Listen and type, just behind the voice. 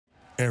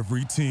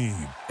Every team,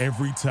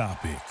 every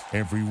topic,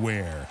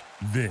 everywhere.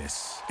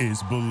 This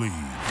is Believe.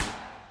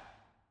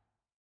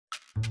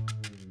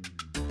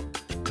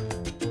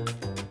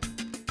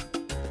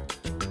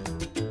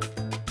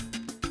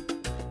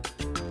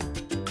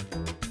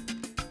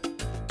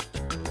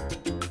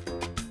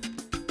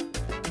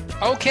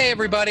 Okay,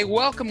 everybody,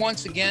 welcome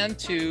once again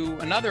to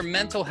another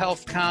mental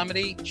health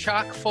comedy,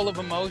 chock full of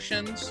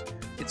emotions.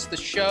 It's the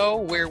show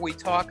where we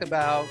talk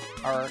about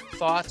our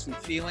thoughts and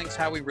feelings,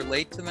 how we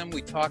relate to them.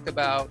 We talk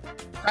about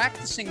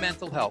practicing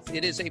mental health.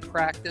 It is a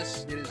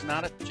practice. It is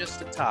not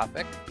just a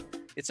topic.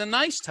 It's a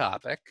nice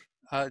topic,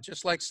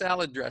 just like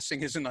salad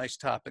dressing is a nice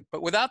topic.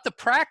 But without the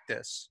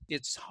practice,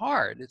 it's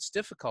hard, it's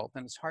difficult,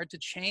 and it's hard to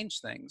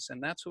change things.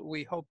 And that's what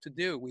we hope to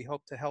do. We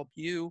hope to help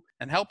you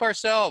and help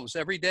ourselves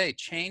every day,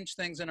 change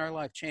things in our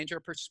life, change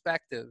our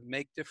perspective,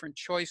 make different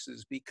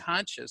choices, be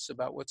conscious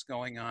about what's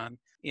going on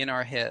in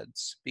our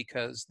heads,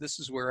 because this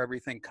is where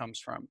everything comes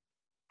from,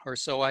 or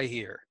so I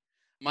hear.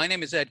 My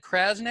name is Ed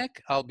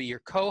Krasnick. I'll be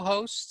your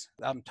co-host.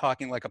 I'm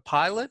talking like a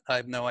pilot. I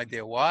have no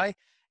idea why.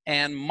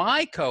 And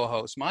my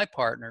co-host, my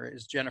partner,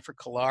 is Jennifer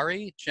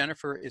Kolari.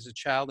 Jennifer is a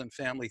child and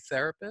family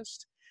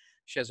therapist.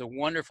 She has a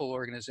wonderful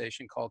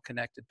organization called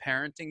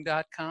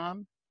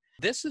ConnectedParenting.com.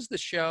 This is the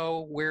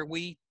show where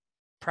we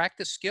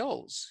practice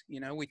skills.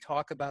 You know, we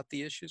talk about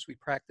the issues, we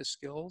practice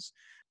skills.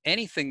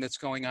 Anything that's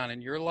going on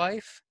in your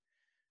life,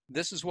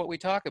 this is what we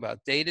talk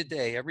about, day to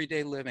day,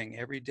 everyday living,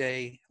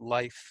 everyday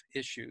life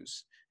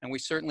issues. And we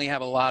certainly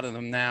have a lot of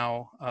them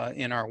now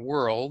in our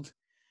world.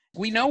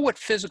 We know what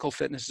physical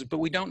fitness is, but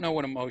we don't know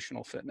what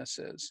emotional fitness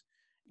is.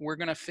 We're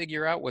going to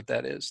figure out what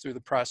that is through the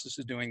process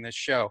of doing this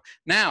show.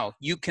 Now,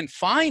 you can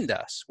find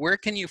us. Where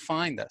can you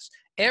find us?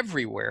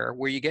 Everywhere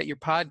where you get your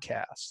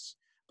podcasts.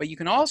 But you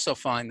can also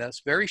find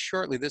us very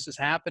shortly. This is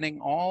happening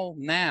all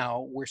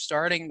now.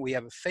 We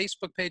have a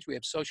Facebook page. We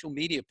have social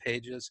media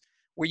pages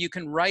where you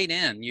can write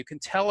in. You can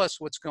tell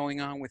us what's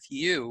going on with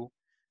you.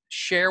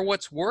 Share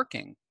what's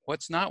working,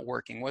 what's not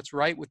working, what's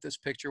right with this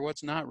picture,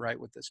 what's not right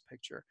with this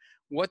picture.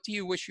 What do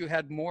you wish you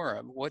had more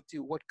of? What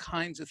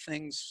kinds of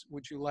things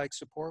would you like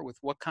support with?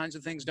 What kinds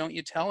of things don't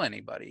you tell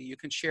anybody? You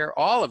can share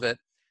all of it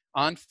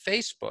on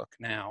Facebook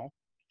now.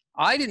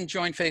 I didn't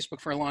join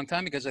Facebook for a long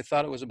time because I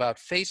thought it was about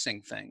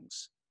facing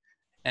things.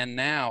 And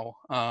now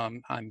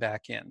I'm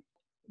back in.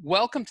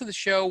 Welcome to the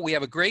show. We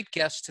have a great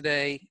guest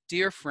today,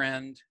 dear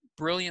friend,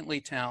 brilliantly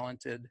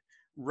talented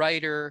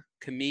writer,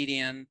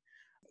 comedian,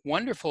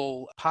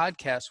 wonderful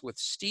podcast with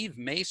Steve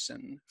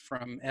Mason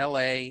from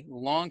LA,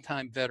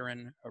 longtime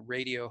veteran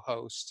radio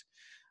host,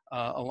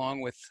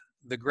 along with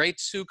the great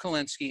Sue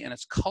Kolinsky, and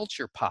it's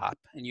Culture Pop,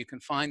 and you can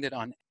find it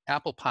on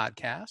Apple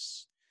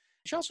Podcasts.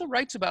 She also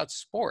writes about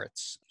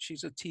sports.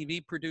 She's a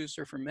TV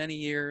producer for many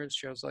years,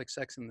 shows like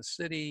Sex and the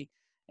City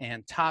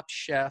and Top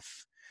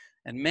Chef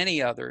and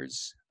many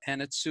others.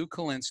 And it's Sue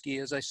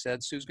Kolinsky, as I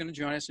said. Sue's going to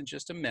join us in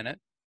just a minute.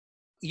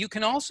 You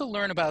can also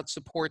learn about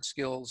support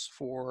skills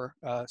for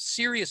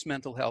serious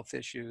mental health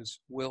issues.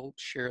 We'll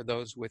share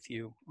those with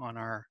you on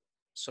our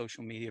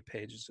social media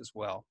pages as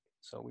well.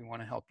 So we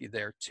want to help you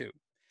there too.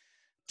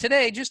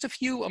 Today, just a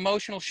few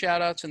emotional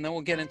shout outs and then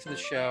we'll get into the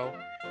show.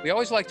 We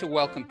always like to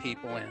welcome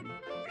people in.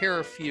 Here are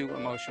a few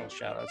emotional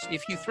shout outs.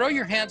 If you throw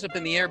your hands up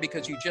in the air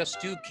because you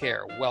just do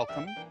care,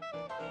 welcome.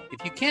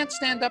 If you can't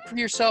stand up for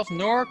yourself,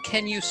 nor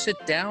can you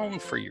sit down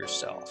for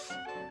yourself,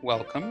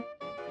 welcome.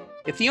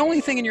 If the only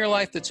thing in your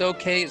life that's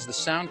okay is the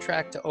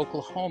soundtrack to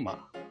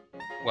Oklahoma,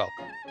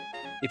 welcome.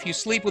 If you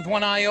sleep with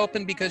one eye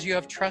open because you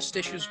have trust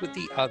issues with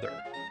the other,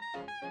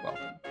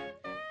 welcome.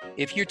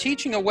 If you're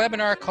teaching a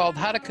webinar called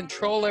How to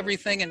Control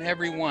Everything and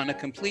Everyone, a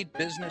complete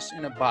business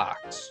in a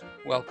box,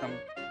 welcome.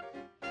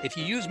 If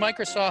you use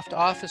Microsoft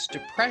Office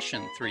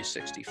Depression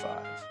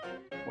 365,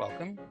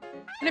 welcome.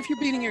 And if you're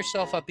beating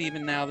yourself up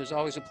even now, there's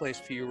always a place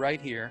for you right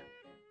here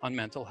on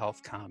Mental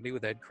Health Comedy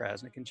with Ed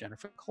Krasnick and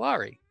Jennifer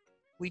Kolari.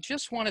 We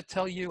just want to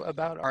tell you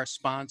about our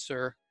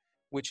sponsor,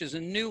 which is a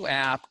new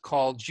app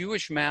called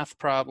Jewish Math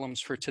Problems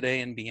for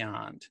Today and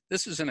Beyond.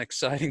 This is an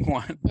exciting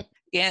one.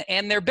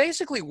 And they're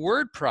basically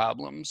word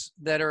problems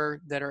that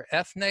are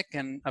ethnic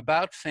and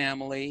about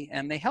family,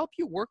 and they help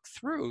you work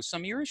through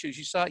some of your issues.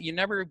 You saw you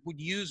never would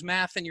use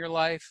math in your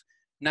life.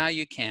 Now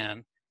you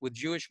can with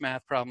Jewish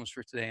Math Problems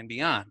for Today and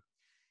Beyond.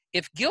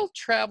 If guilt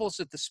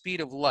travels at the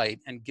speed of light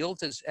and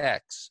guilt is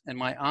X and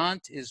my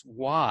aunt is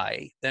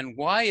Y, then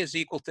Y is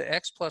equal to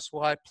X plus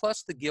Y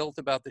plus the guilt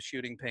about the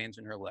shooting pains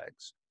in her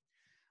legs.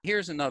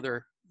 Here's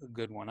another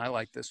good one. I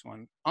like this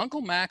one.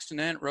 Uncle Max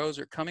and Aunt Rose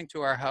are coming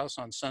to our house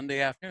on Sunday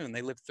afternoon.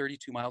 They live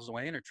 32 miles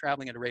away and are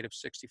traveling at a rate of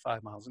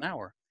 65 miles an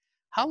hour.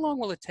 How long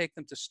will it take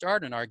them to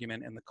start an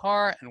argument in the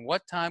car, and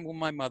what time will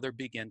my mother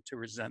begin to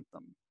resent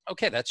them?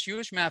 Okay, that's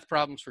Jewish Math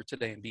Problems for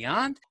Today and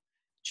Beyond.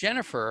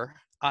 Jennifer,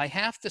 I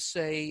have to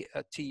say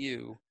to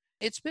you,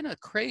 it's been a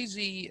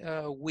crazy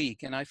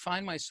week, and I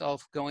find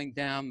myself going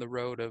down the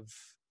road of,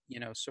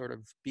 sort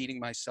of beating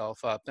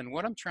myself up. And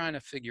what I'm trying to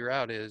figure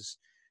out is,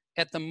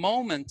 at the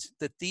moment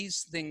that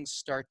these things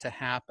start to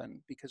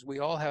happen, because we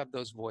all have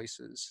those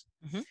voices,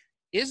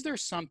 is there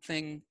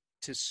something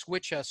to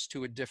switch us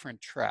to a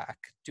different track?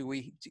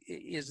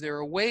 Is there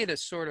a way to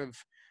sort of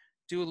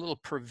do a little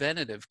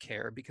preventative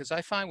care? Because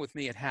I find with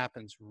me, it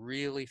happens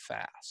really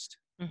fast.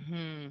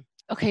 Mm-hmm.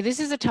 Okay, this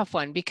is a tough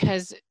one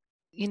because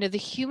the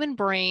human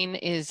brain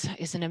is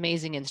an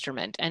amazing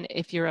instrument. And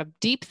if you're a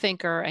deep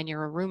thinker and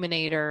you're a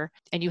ruminator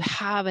and you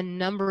have a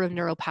number of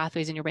neural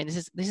pathways in your brain,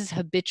 this is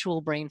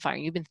habitual brain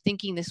firing. You've been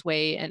thinking this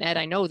way. And Ed,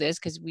 I know this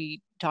because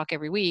we talk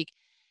every week.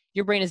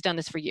 Your brain has done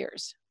this for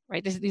years,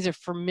 right? These are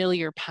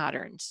familiar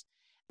patterns.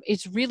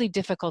 It's really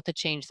difficult to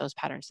change those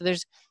patterns. So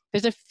there's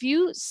a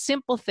few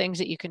simple things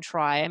that you can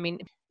try. I mean,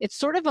 it's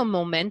sort of a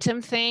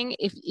momentum thing.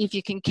 If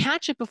you can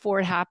catch it before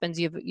it happens,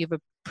 you have a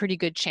pretty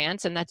good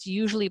chance. And that's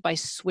usually by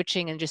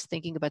switching and just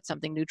thinking about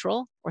something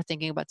neutral or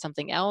thinking about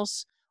something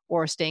else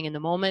or staying in the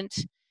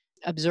moment,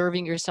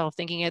 observing yourself,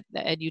 thinking it.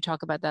 Ed, you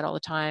talk about that all the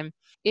time.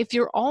 If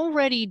you're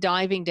already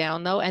diving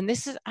down though, and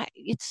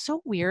it's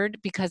so weird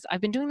because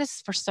I've been doing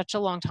this for such a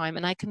long time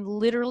and I can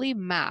literally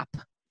map.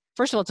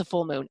 First of all, it's a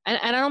full moon. And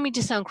I don't mean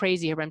to sound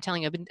crazy here, but I'm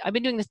telling you, I've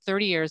been doing this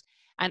 30 years.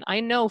 And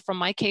I know from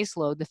my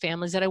caseload, the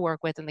families that I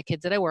work with and the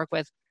kids that I work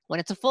with, when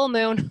it's a full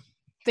moon,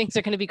 things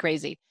are going to be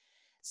crazy.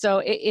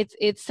 So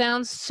it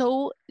sounds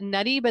so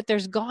nutty, but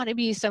there's got to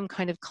be some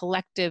kind of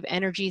collective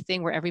energy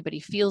thing where everybody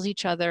feels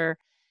each other.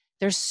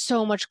 There's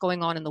so much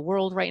going on in the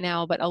world right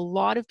now, but a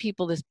lot of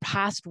people this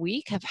past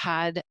week have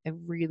had a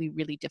really,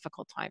 really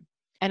difficult time.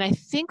 And I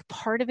think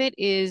part of it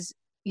is,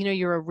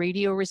 you're a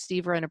radio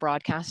receiver and a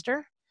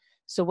broadcaster.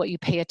 So what you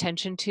pay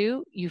attention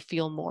to, you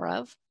feel more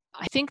of.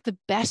 I think the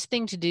best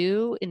thing to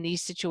do in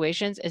these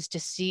situations is to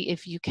see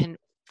if you can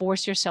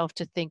force yourself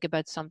to think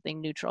about something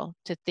neutral,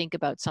 to think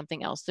about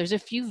something else. There's a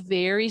few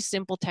very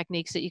simple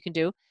techniques that you can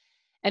do.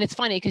 And it's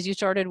funny because you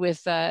started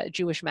with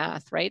Jewish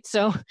math, right?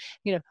 So,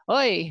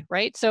 oi,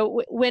 right?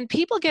 So when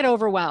people get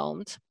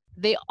overwhelmed,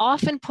 they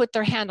often put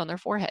their hand on their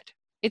forehead.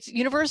 It's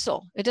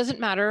universal. It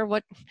doesn't matter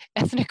what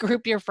ethnic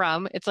group you're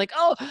from. It's like,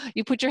 oh,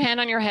 you put your hand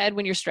on your head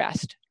when you're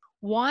stressed.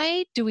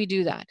 Why do we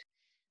do that?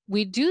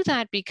 We do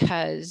that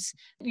because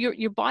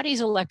your body's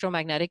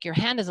electromagnetic, your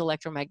hand is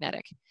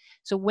electromagnetic.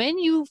 So when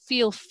you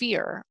feel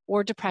fear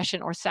or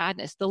depression or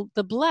sadness,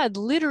 the blood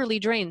literally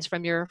drains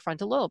from your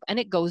frontal lobe and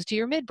it goes to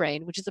your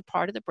midbrain, which is a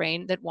part of the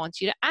brain that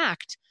wants you to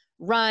act,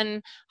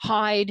 run,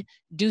 hide,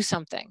 do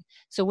something.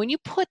 So when you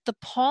put the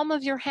palm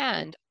of your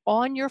hand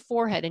on your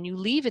forehead and you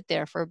leave it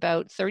there for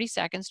about 30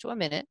 seconds to a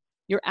minute,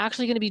 you're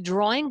actually going to be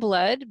drawing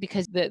blood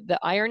because the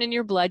iron in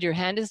your blood, your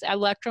hand is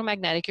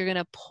electromagnetic. You're going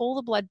to pull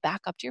the blood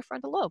back up to your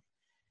frontal lobe.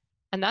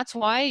 And that's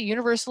why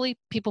universally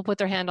people put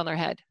their hand on their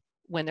head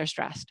when they're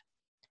stressed.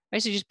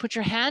 Right? So just put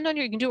your hand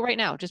you can do it right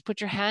now. Just put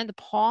the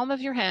palm of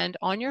your hand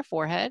on your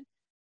forehead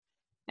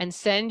and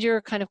send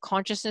your kind of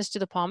consciousness to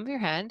the palm of your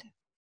hand.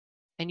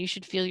 And you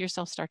should feel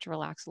yourself start to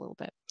relax a little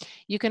bit.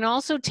 You can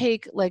also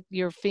take like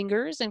your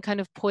fingers and kind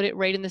of put it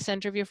right in the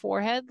center of your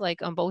forehead,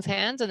 like on both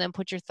hands, and then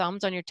put your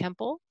thumbs on your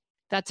temple.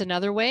 That's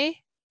another way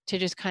to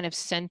just kind of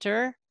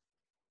center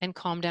and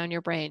calm down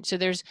your brain. So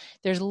there's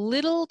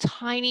little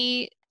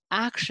tiny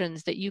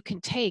actions that you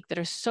can take that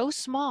are so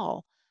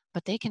small,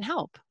 but they can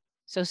help.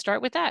 So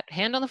start with that.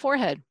 Hand on the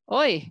forehead.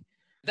 Oi.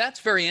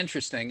 That's very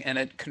interesting. And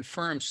it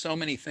confirms so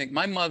many things.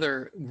 My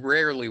mother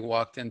rarely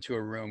walked into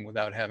a room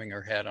without having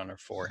her head on her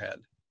forehead.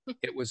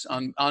 It was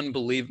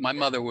unbelievable. My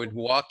mother would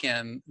walk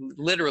in,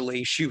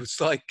 literally,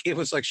 it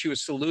was like she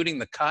was saluting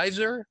the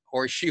Kaiser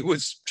or she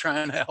was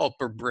trying to help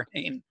her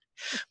brain.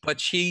 But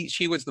she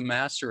was the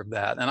master of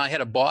that. And I had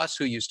a boss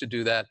who used to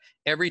do that.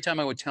 Every time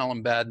I would tell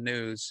him bad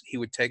news, he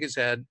would take his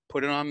head,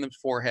 put it on the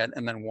forehead,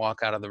 and then walk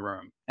out of the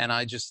room. And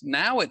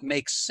now it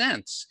makes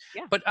sense.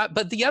 Yeah.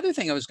 But the other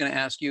thing I was going to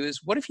ask you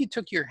is, what if you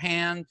took your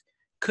hand,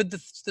 could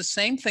the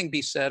same thing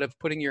be said of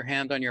putting your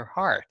hand on your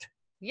heart?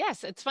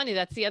 Yes, it's funny.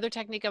 That's the other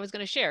technique I was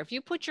going to share. If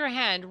you put your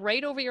hand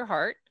right over your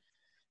heart,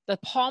 the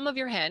palm of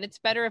your hand, it's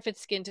better if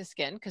it's skin to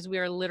skin because we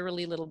are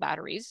literally little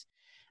batteries.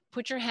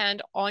 Put your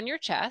hand on your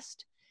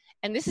chest.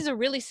 And this is a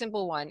really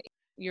simple one.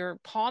 Your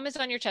palm is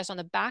on your chest, on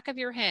the back of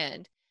your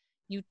hand.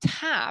 You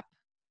tap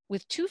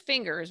with 2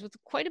 fingers with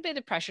quite a bit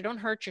of pressure. Don't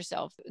hurt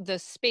yourself. The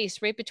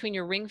space right between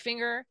your ring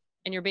finger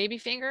and your baby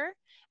finger,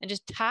 and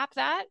just tap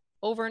that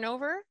over and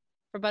over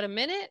for about a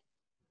minute.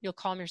 You'll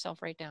calm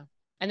yourself right down.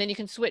 And then you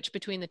can switch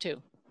between the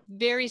two.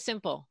 Very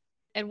simple.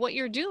 And what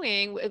you're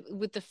doing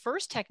with the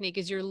first technique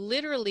is you're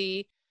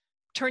literally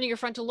turning your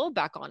frontal lobe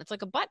back on. It's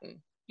like a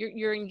button.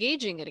 You're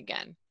engaging it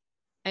again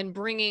and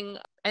bringing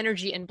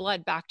energy and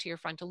blood back to your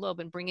frontal lobe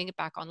and bringing it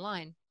back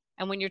online.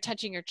 And when you're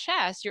touching your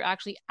chest, you're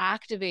actually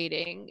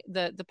activating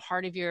the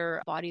part of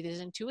your body that is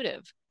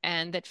intuitive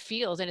and that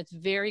feels, and it's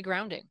very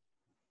grounding.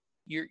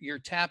 You're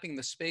tapping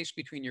the space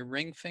between your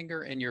ring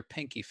finger and your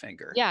pinky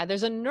finger. Yeah,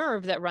 there's a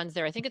nerve that runs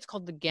there. I think it's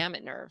called the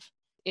gamut nerve.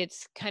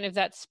 It's kind of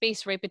that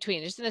space right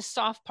between, just in the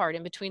soft part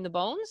in between the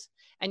bones.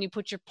 And you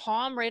put your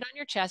palm right on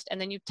your chest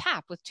and then you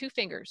tap with 2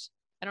 fingers.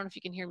 I don't know if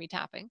you can hear me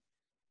tapping.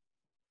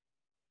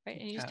 Right,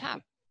 and you just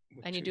tap.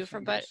 And you do it for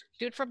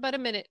about a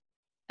minute,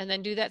 and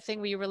then do that thing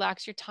where you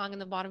relax your tongue in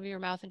the bottom of your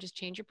mouth and just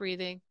change your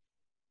breathing,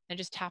 and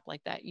just tap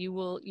like that. You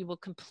will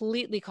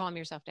completely calm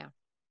yourself down.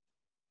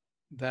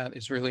 That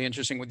is really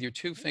interesting. With your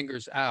two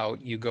fingers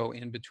out, you go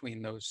in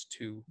between those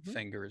two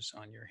fingers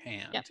on your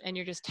hand. Yep. And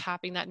you're just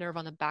tapping that nerve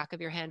on the back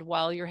of your hand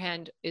while your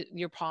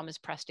palm is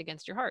pressed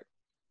against your heart.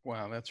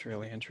 Wow, that's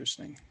really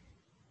interesting.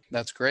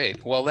 That's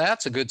great. Well,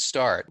 that's a good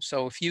start.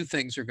 So a few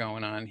things are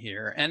going on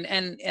here. And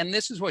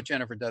this is what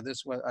Jennifer does. This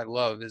is what I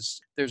love is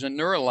there's a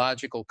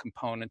neurological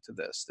component to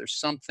this. There's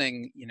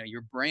something,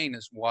 your brain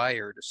is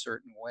wired a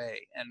certain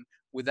way. And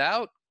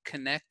without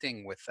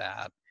connecting with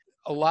that,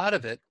 a lot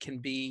of it can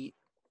be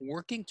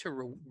working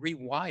to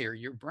rewire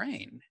your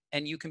brain.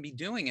 And you can be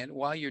doing it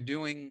while you're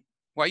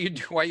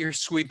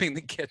sweeping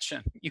the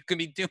kitchen. You can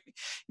be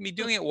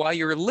doing it while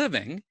you're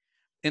living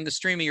in the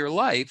stream of your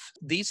life.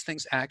 These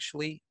things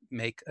actually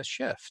make a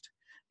shift.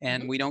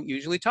 And we don't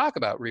usually talk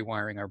about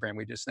rewiring our brain.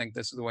 We just think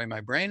this is the way my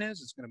brain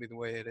is. It's going to be the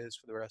way it is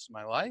for the rest of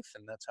my life.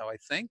 And that's how I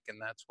think.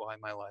 And that's why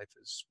my life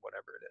is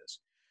whatever it is.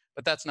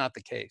 But that's not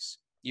the case.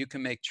 You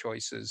can make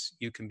choices.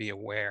 You can be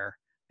aware.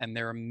 And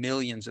there are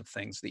millions of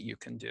things that you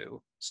can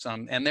do.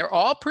 And they're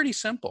all pretty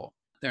simple.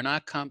 They're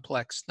not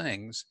complex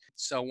things.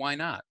 So why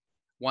not?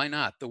 Why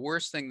not? The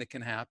worst thing that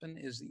can happen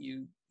is that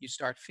you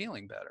start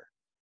feeling better,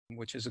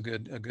 which is a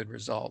good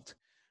result.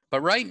 But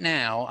right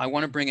now, I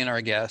want to bring in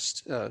our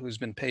guest who's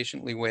been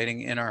patiently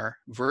waiting in our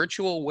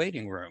virtual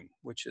waiting room,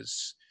 which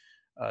is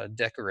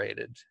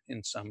decorated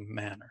in some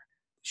manner.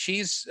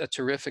 She's a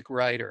terrific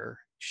writer.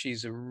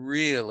 She's a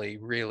really,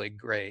 really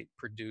great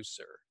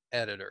producer,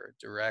 editor,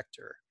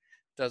 director,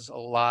 does a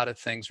lot of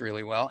things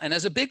really well. And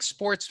as a big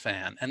sports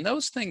fan, and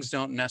those things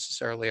don't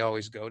necessarily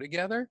always go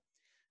together,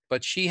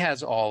 but she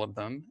has all of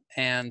them.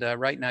 And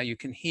right now you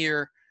can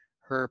hear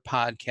her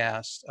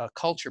podcast,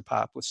 Culture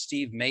Pop with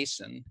Steve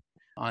Mason,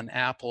 on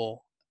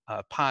Apple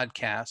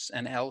Podcasts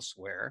and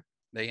elsewhere.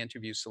 They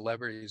interview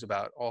celebrities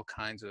about all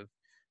kinds of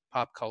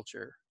pop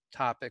culture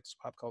topics,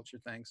 pop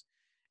culture things.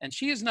 And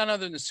she is none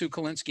other than Sue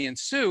Kolinsky. And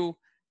Sue,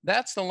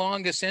 that's the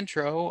longest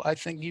intro I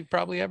think you've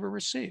probably ever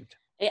received.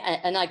 Yeah,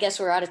 and I guess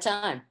we're out of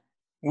time.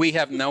 We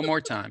have no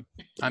more time.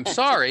 I'm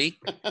sorry.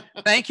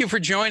 Thank you for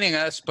joining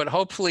us, but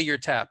hopefully you're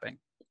tapping.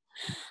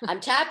 I'm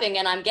tapping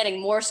and I'm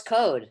getting Morse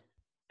code.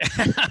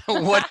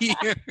 What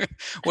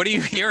are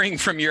you hearing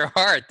from your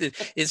heart?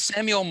 Is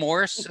Samuel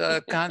Morse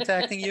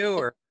contacting you,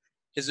 or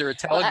is there a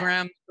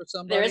telegram for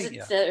somebody?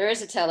 There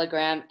is a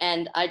telegram,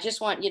 and I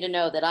just want you to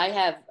know that I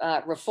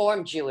have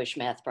Reformed Jewish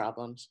math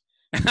problems.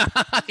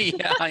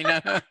 Yeah, I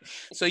know.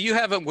 So you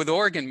have it with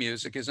organ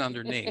music is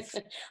underneath.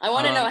 I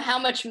want to know how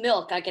much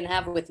milk I can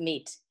have with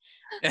meat.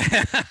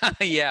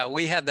 Yeah,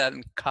 we had that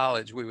in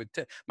college.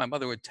 My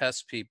mother would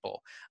test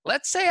people.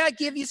 Let's say I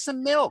give you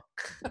some milk.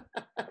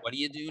 What do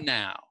you do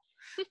now?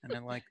 And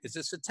I'm like, is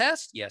this a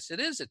test? Yes, it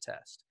is a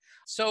test.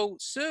 So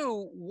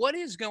Sue, what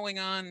is going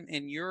on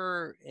in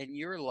your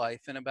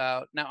life and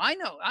about now?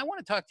 I want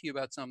to talk to you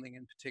about something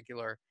in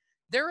particular.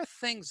 There are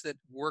things that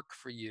work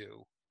for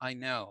you, I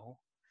know.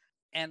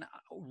 And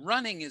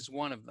running is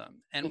one of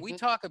them. And we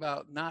talk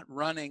about not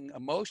running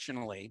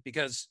emotionally,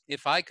 because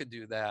if I could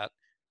do that,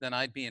 then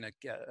I'd be in a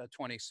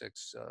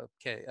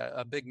 26K,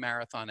 a big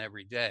marathon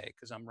every day,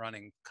 because I'm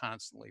running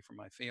constantly for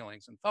my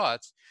feelings and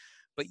thoughts.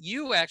 But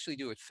you actually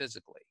do it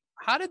physically.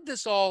 How did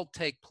this all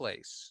take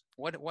place?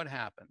 What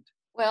happened?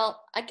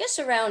 Well, I guess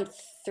around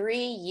 4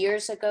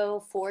 years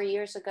ago,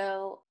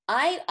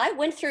 I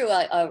went through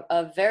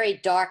a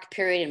very dark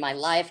period in my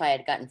life. I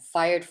had gotten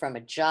fired from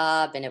a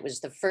job, and it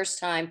was the first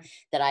time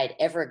that I had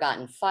ever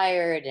gotten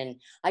fired.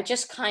 And I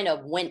just kind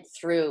of went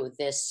through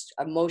this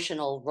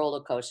emotional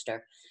roller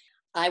coaster.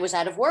 I was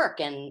out of work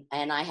and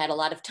I had a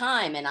lot of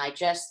time, and I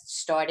just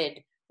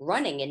started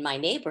running in my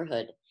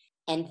neighborhood.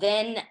 And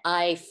then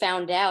I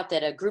found out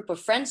that a group of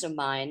friends of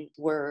mine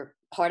were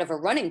part of a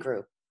running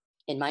group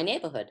in my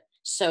neighborhood.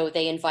 So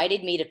they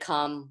invited me to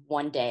come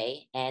one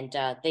day, and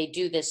they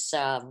do this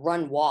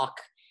run walk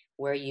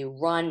where you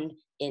run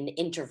in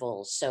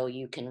intervals. So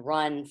you can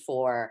run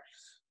for,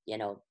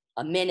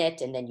 a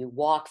minute, and then you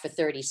walk for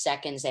 30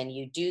 seconds, and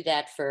you do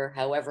that for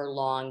however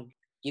long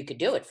you could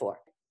do it for.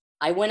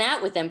 I went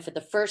out with them for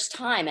the first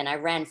time, and I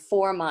ran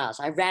 4 miles.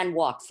 I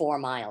walk 4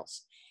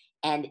 miles.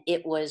 And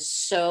it was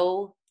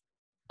so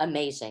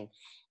amazing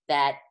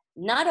that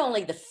not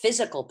only the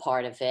physical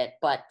part of it,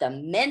 but the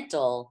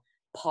mental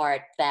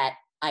part that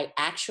I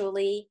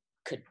actually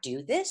could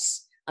do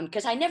this.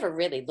 Because I never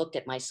really looked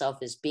at myself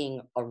as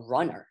being a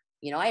runner.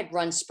 I had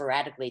run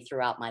sporadically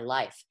throughout my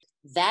life.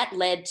 That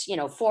led,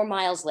 4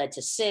 miles led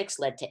to 6,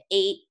 led to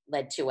 8,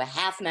 led to a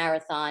half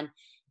marathon.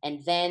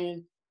 And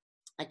then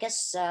I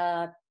guess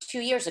 2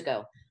 years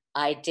ago,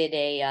 I did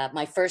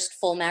my first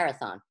full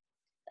marathon.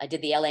 I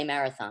did the LA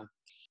Marathon.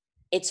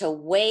 It's a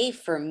way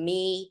for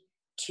me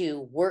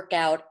to work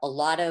out a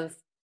lot of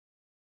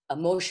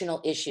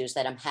emotional issues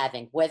that I'm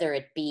having, whether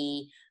it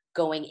be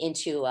going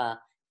into a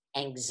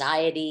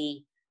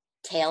anxiety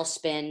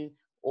tailspin,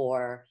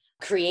 or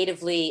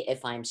creatively,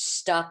 if I'm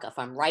stuck, if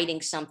I'm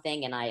writing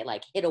something and I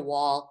hit a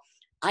wall,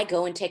 I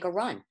go and take a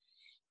run.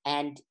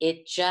 And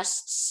it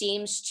just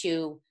seems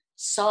to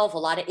solve a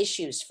lot of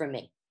issues for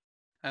me.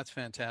 That's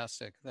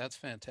fantastic. That's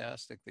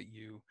fantastic that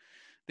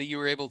you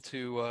were able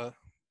to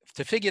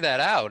figure that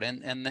out,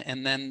 and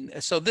then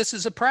so this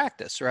is a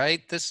practice,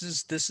 right? This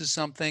is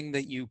something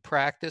that you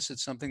practice.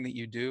 It's something that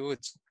you do.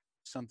 It's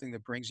something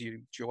that brings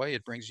you joy.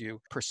 It brings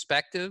you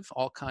perspective,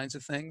 all kinds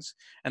of things.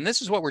 And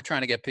this is what we're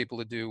trying to get people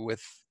to do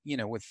with,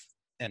 with,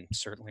 and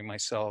certainly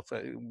myself,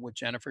 what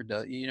Jennifer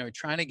does,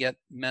 trying to get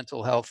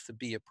mental health to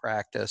be a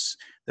practice,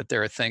 that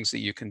there are things that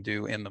you can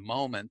do in the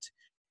moment.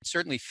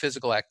 Certainly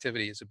physical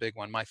activity is a big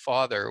one. My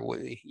father,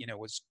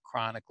 was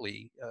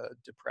chronically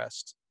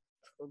depressed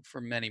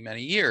for many,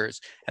 many years.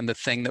 And the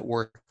thing that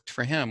worked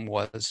for him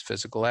was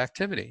physical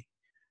activity.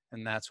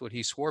 And that's what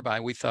he swore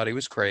by. We thought he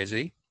was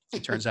crazy.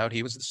 It turns out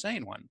he was the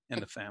sane one in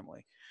the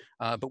family.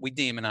 But we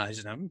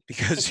demonized him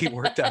because he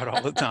worked out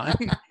all the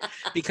time,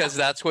 because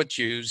that's what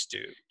Jews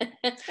do.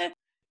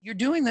 You're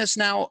doing this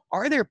now.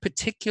 Are there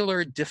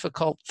particular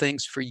difficult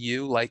things for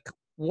you? Like,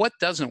 what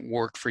doesn't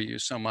work for you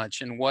so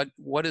much, and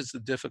what is the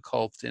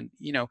difficult, and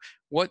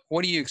what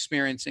are you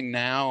experiencing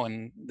now,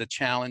 and the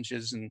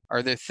challenges, and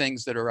are there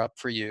things that are up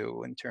for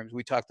you in terms,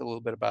 we talked a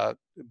little bit about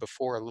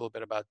before, a little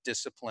bit about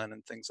discipline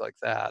and things like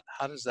that.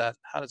 How does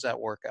that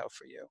work out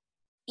for you?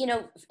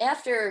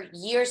 After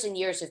years and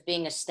years of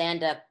being a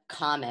stand-up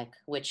comic,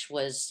 which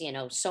was,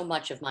 so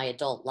much of my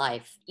adult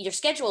life, your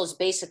schedule is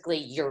basically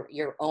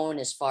your own,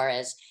 as far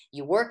as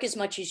you work as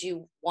much as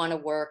you want to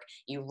work,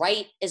 you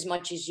write as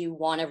much as you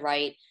want to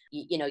write.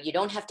 You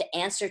don't have to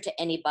answer to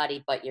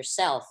anybody but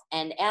yourself.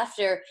 And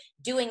after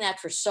doing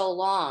that for so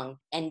long,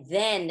 and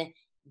then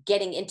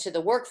getting into the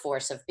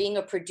workforce of being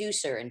a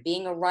producer and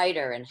being a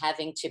writer and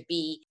having to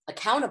be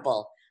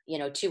accountable,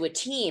 to a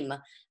team,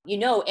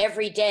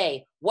 every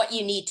day what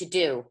you need to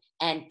do,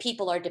 and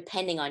people are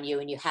depending on you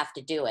and you have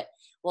to do it.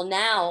 Well,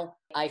 now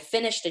I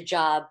finished a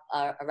job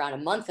around a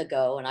month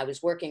ago, and I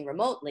was working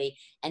remotely,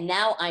 and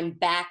now I'm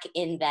back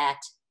in that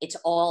it's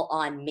all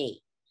on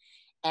me.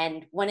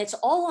 And when it's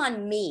all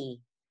on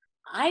me,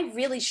 I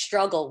really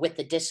struggle with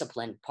the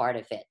discipline part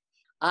of it.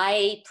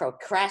 I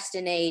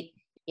procrastinate,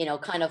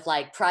 kind of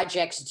like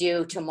projects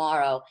due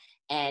tomorrow,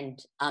 and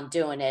I'm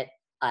doing it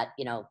at,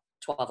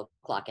 12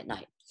 o'clock at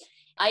night.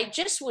 I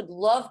just would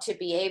love to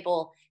be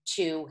able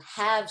to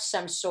have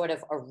some sort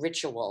of a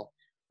ritual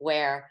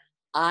where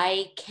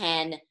I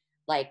can,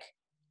 like,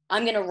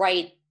 I'm going to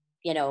write,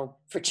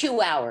 for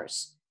 2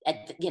 hours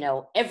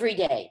every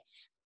day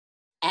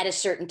at a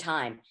certain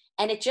time.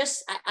 And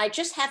I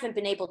just haven't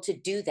been able to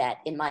do that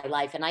in my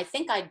life. And I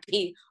think I'd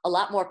be a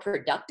lot more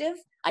productive.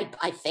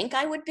 I think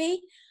I would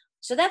be.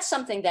 So that's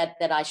something that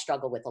I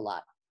struggle with a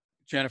lot.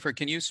 Jennifer,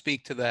 can you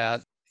speak to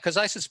that? Because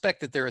I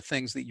suspect that there are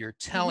things that you're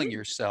telling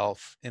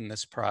yourself in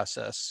this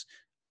process.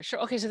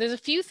 Sure. Okay. So there's a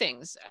few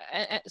things.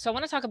 So I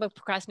want to talk about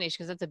procrastination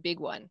because that's a big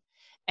one,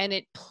 and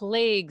it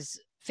plagues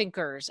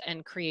thinkers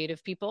and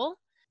creative people.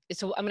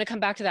 So I'm going to come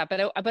back to that,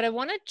 but I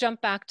want to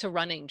jump back to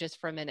running just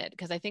for a minute,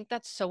 because I think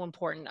that's so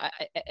important.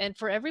 And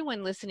for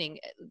everyone listening,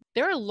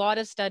 there are a lot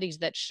of studies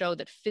that show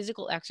that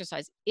physical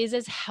exercise is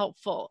as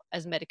helpful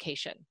as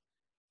medication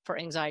for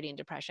anxiety and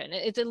depression.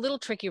 It's a little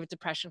tricky with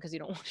depression because you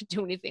don't want to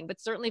do anything, but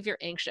certainly if you're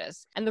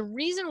anxious. And the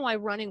reason why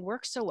running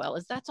works so well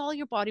is that's all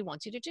your body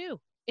wants you to do.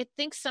 It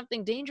thinks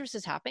something dangerous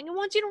is happening. It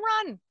wants you to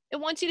run. It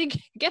wants you to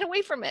get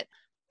away from it.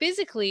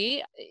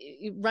 Physically,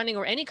 running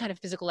or any kind of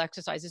physical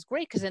exercise is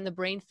great, because then the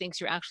brain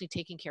thinks you're actually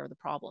taking care of the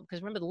problem.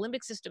 Because remember, the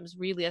limbic system is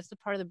really, that's the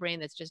part of the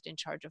brain that's just in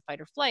charge of fight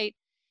or flight.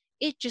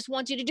 It just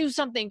wants you to do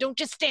something. Don't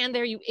just stand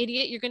there, you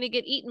idiot. You're going to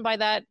get eaten by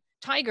that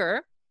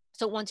tiger.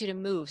 So it wants you to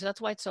move. So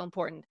that's why it's so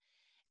important.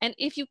 And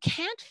if you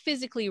can't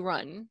physically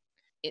run,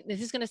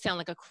 this is going to sound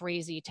like a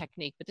crazy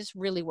technique, but this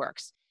really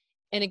works.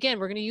 And again,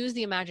 we're going to use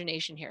the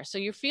imagination here. So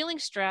you're feeling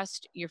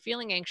stressed, you're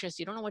feeling anxious,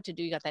 you don't know what to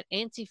do, you got that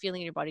antsy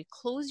feeling in your body.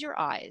 Close your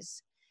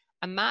eyes.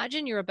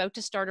 Imagine you're about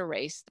to start a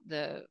race.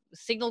 The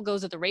signal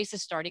goes that the race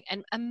is starting,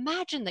 and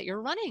imagine that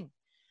you're running.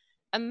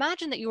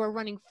 Imagine that you are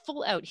running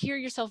full out. Hear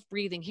yourself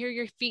breathing, hear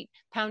your feet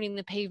pounding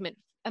the pavement.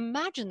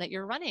 Imagine that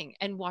you're running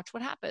and watch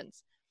what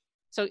happens.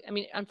 So, I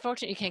mean,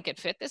 unfortunately, you can't get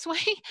fit this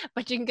way,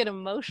 but you can get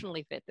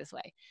emotionally fit this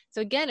way.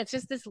 So again, it's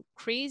just this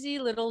crazy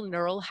little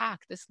neural hack,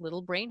 this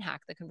little brain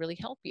hack that can really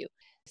help you.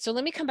 So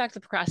let me come back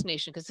to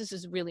procrastination, because this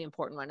is a really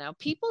important one. Now,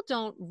 people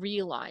don't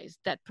realize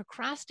that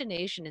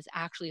procrastination is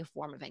actually a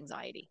form of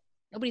anxiety.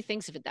 Nobody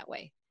thinks of it that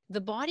way.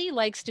 The body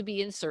likes to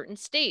be in certain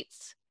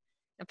states.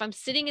 If I'm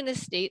sitting in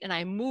this state and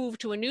I move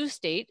to a new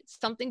state,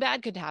 something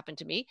bad could happen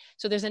to me.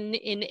 So there's an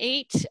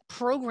innate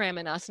program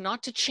in us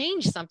not to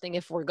change something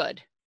if we're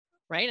good.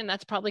 Right? And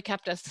that's probably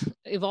kept us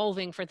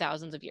evolving for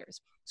thousands of years.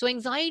 So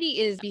anxiety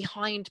is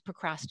behind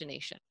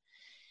procrastination.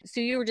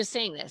 So you were just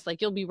saying this, like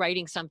you'll be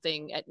writing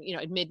something at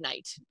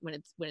midnight when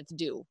it's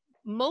due.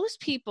 Most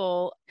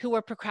people who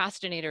are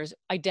procrastinators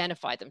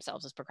identify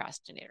themselves as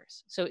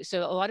procrastinators. So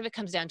a lot of it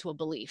comes down to a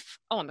belief.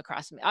 Oh, I'm a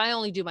procrastinator. I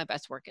only do my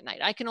best work at night.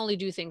 I can only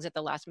do things at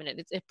the last minute.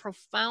 It's a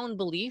profound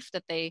belief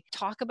that they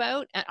talk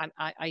about. And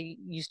I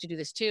used to do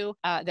this too.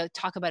 They'll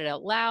talk about it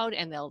out loud,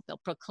 and they'll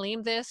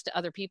proclaim this to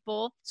other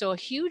people. So a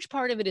huge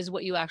part of it is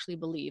what you actually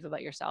believe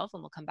about yourself.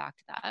 And we'll come back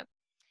to that.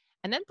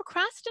 And then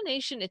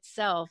procrastination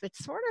itself,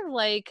 it's sort of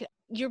like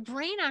your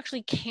brain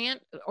actually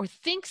can't or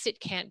thinks it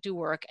can't do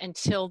work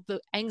until the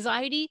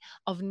anxiety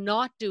of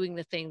not doing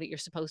the thing that you're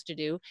supposed to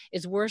do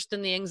is worse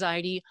than the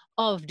anxiety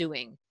of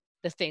doing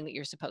the thing that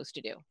you're supposed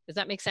to do. Does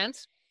that make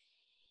sense?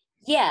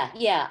 Yeah.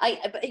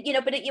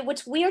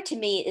 What's weird to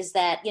me is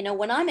that,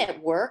 when I'm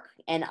at work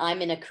and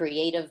I'm in a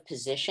creative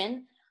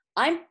position,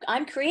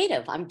 I'm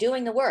creative. I'm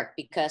doing the work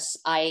because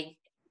I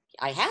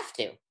have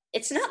to.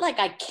 It's not like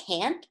I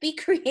can't be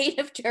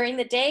creative during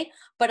the day,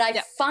 but I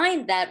Yeah.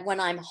 find that when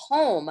I'm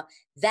home,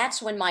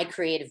 that's when my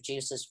creative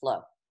juices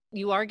flow.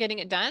 You are getting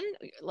it done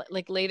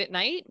like late at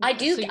night? I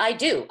do, So I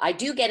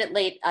do get it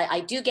late.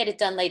 I do get it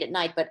done late at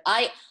night, but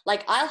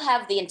I'll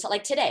have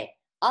like today,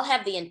 I'll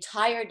have the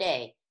entire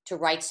day to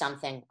write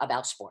something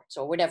about sports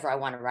or whatever I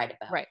want to write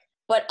about. right.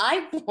 But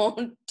I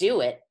won't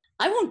do it.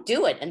 I won't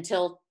do it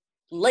until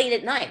late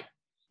at night.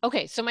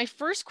 Okay. So my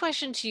first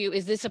question to you,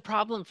 is this a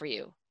problem for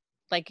you?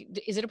 Like,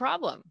 is it a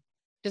problem?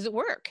 Does it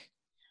work?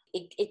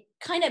 It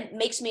kind of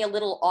makes me a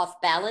little off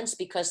balance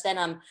because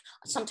then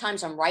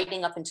sometimes I'm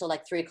writing up until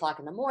like 3 o'clock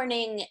in the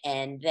morning,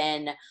 and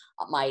then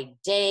my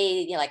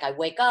day, like I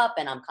wake up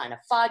and I'm kind of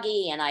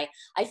foggy, and I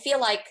feel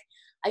like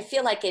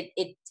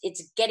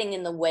it's getting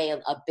in the way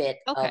a bit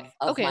of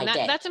my and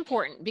day. that's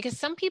important because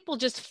some people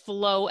just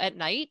flow at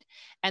night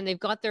and they've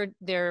got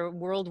their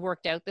world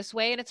worked out this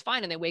way, and it's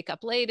fine, and they wake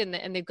up late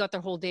and they've got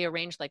their whole day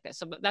arranged like this.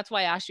 So that's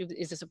why I asked you,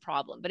 is this a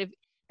problem?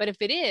 But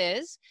if it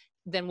is,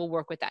 then we'll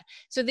work with that.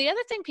 So the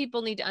other thing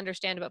people need to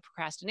understand about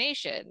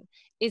procrastination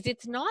is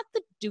it's not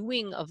the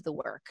doing of the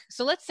work.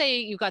 So let's say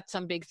you've got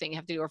some big thing you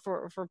have to do, or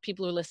for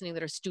people who are listening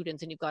that are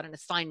students and you've got an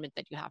assignment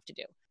that you have to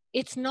do.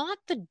 It's not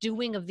the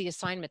doing of the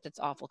assignment that's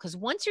awful, because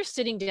once you're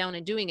sitting down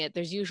and doing it,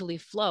 there's usually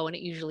flow and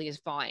it usually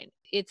is fine.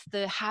 It's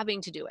the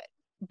having to do it.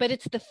 But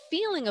it's the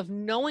feeling of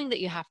knowing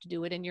that you have to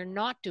do it and you're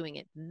not doing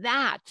it.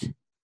 That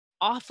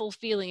awful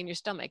feeling in your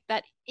stomach,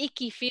 that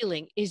icky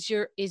feeling is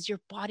your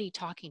body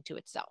talking to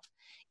itself.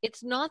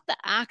 It's not the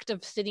act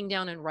of sitting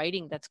down and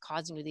writing that's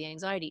causing you the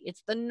anxiety.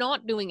 It's the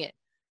not doing it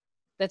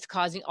that's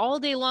causing all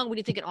day long when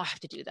you're thinking, oh, I have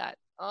to do that.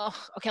 Oh,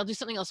 okay, I'll do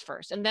something else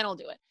first and then I'll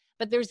do it.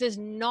 But there's this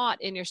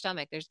knot in your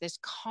stomach. There's this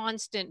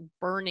constant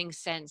burning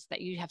sense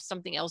that you have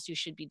something else you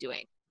should be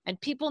doing.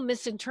 And people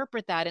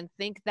misinterpret that and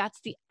think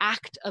that's the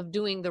act of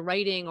doing the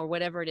writing or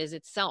whatever it is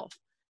itself.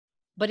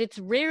 But it's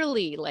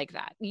rarely like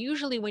that.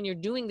 Usually when you're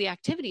doing the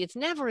activity, it's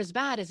never as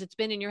bad as it's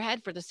been in your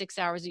head for the 6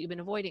 hours that you've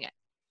been avoiding it.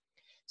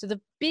 So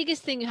the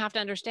biggest thing you have to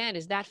understand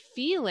is that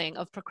feeling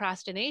of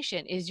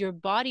procrastination is your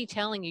body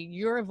telling you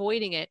you're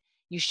avoiding it.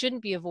 You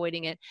shouldn't be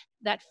avoiding it.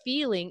 That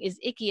feeling is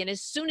icky. And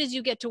as soon as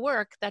you get to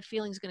work, that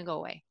feeling is going to go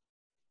away.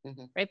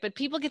 Mm-hmm. Right. But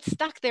people get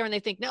stuck there and they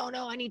think, no,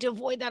 I need to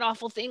avoid that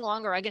awful thing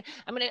longer. I'm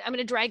going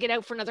to drag it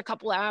out for another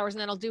couple of hours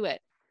and then I'll do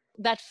it.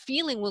 That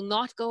feeling will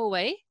not go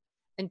away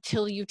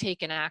until you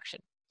take an action.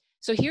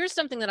 So here's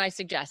something that I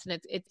suggest,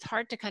 and it's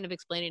hard to kind of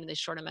explain it in this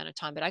short amount of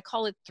time, but I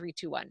call it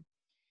 3-2-1.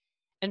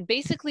 And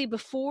basically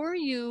before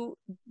you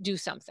do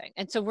something,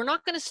 and so we're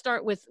not going to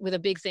start with a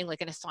big thing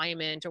like an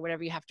assignment or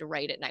whatever you have to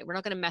write at night. We're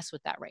not going to mess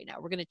with that right now.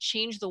 We're going to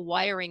change the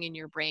wiring in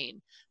your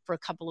brain for a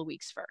couple of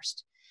weeks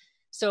first.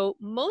 So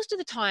most of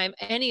the time,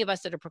 any of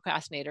us that are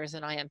procrastinators,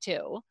 and I am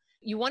too,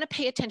 you want to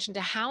pay attention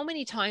to how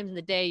many times in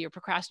the day you're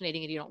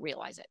procrastinating and you don't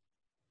realize it.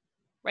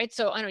 Right?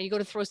 So I don't know, you go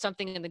to throw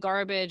something in the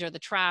garbage or the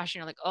trash and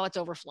you're like, oh, it's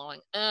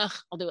overflowing.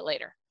 I'll do it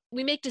later.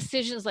 We make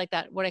decisions like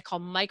that, what I call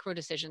micro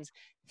decisions,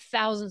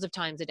 thousands of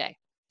times a day.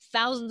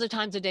 Thousands of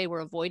times a day, we're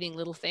avoiding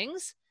little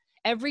things.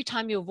 Every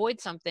time you avoid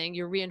something,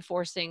 you're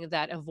reinforcing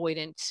that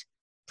avoidant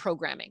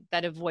programming,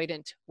 that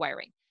avoidant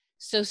wiring.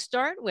 So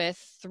start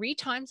with 3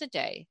 times a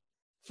day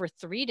for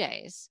 3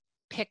 days.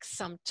 Pick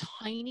some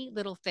tiny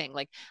little thing.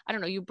 Like, I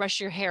don't know, you brush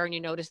your hair and you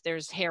notice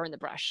there's hair in the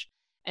brush.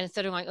 And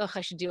instead of going, oh,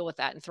 I should deal with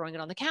that and throwing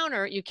it on the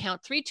counter, you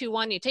count 3, 2,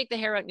 1, you take the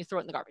hair out and you throw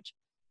it in the garbage.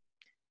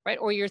 Right?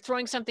 Or you're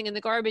throwing something in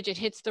the garbage, it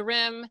hits the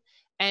rim.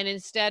 And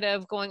instead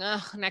of going,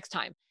 oh, next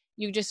time,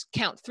 you just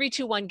count 3,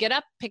 2, 1, get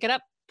up, pick it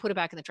up, put it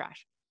back in the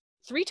trash.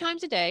 3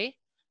 times a day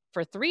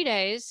for 3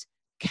 days,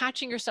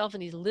 catching yourself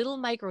in these little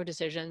micro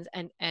decisions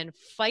and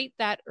fight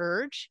that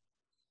urge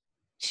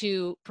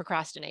to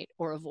procrastinate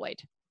or avoid.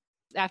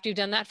 After you've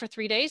done that for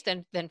 3 days,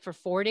 then for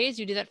 4 days,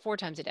 you do that 4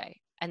 times a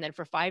day. And then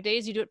for 5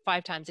 days, you do it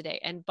 5 times a day.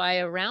 And by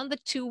around the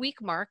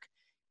 2-week mark,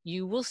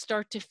 you will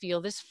start to feel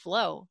this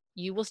flow.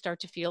 You will start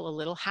to feel a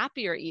little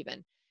happier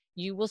even.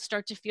 You will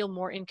start to feel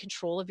more in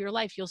control of your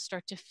life. You'll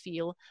start to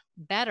feel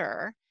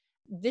better.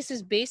 This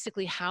is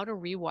basically how to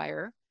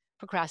rewire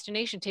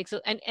procrastination.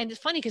 And it's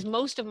funny because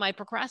most of my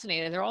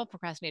procrastinators, they're all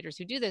procrastinators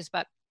who do this,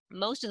 but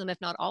most of them, if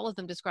not all of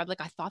them, describe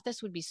like, I thought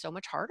this would be so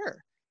much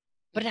harder,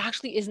 but it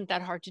actually isn't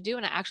that hard to do.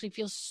 And I actually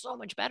feel so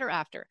much better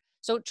after.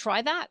 So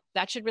try that.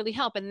 That should really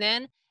help. And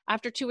then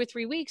after 2 or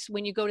 3 weeks,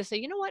 when you go to say,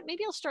 you know what,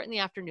 maybe I'll start in the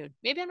afternoon.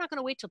 Maybe I'm not going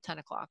to wait till 10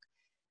 o'clock.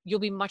 You'll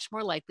be much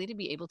more likely to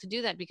be able to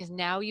do that because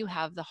now you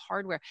have the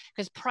hardware.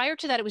 Because prior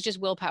to that, it was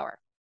just willpower.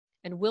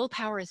 And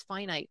willpower is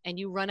finite and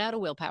you run out of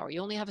willpower.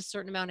 You only have a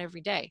certain amount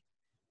every day.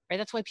 right?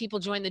 That's why people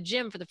join the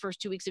gym for the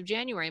first 2 weeks of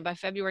January, and by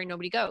February,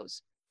 nobody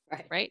goes,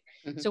 right?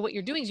 Mm-hmm. So what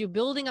you're doing is you're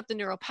building up the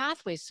neural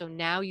pathways. So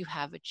now you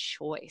have a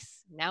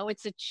choice. Now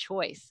it's a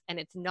choice, and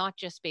it's not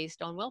just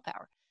based on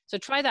willpower. So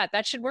try that.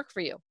 That should work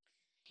for you.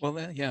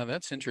 Well, yeah,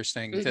 that's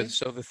interesting. Mm-hmm.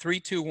 So the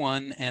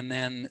 3-2-1, and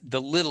then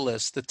the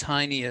littlest, the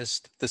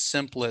tiniest, the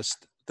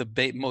simplest,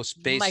 the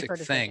most basic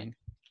thing,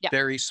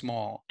 very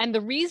small. And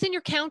the reason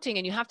you're counting,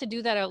 and you have to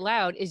do that out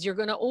loud, is you're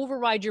going to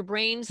override your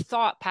brain's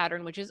thought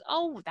pattern, which is,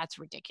 oh, that's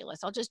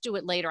ridiculous. I'll just do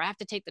it later. I have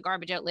to take the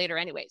garbage out later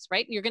anyways,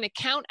 right? You're going to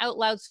count out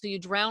loud so you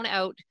drown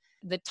out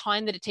the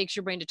time that it takes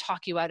your brain to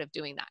talk you out of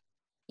doing that.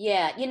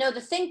 Yeah,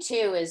 the thing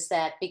too is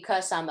that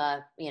because I'm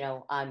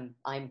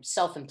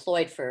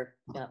self-employed for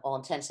all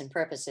intents and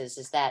purposes,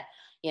 is that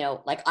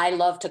like I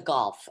love to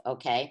golf,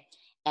 okay,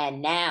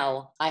 and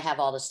now I have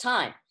all this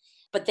time,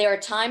 but there are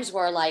times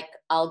where like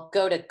I'll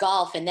go to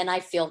golf and then I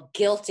feel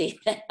guilty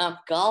that I'm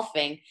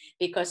golfing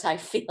because I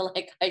feel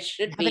like I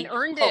should be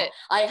earned it.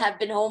 I have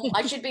been home.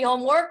 I should be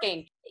home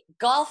working.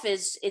 Golf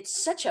it's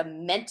such a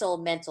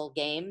mental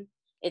game.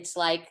 It's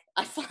like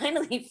I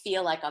finally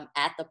feel like I'm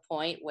at the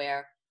point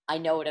where I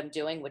know what I'm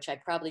doing, which I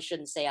probably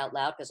shouldn't say out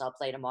loud because I'll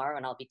play tomorrow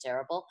and I'll be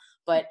terrible.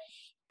 But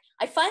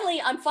I'm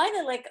finally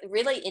like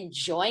really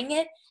enjoying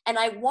it, and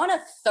I want to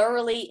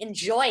thoroughly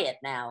enjoy it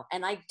now.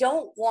 And I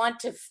don't want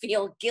to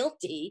feel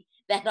guilty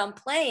that I'm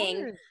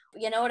playing.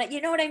 You know what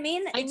I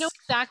mean? I know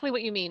exactly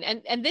what you mean.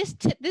 And this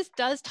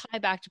does tie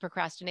back to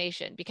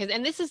procrastination, because,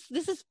 and this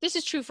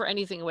is true for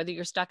anything, whether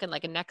you're stuck in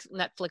like a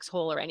Netflix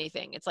hole or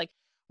anything. It's like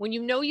when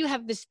you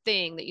have this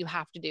thing that you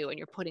have to do and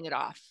you're putting it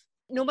off,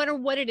 no matter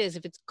what it is,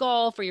 if it's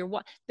golf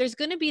or there's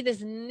going to be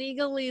this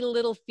niggly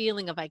little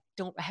feeling of I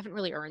haven't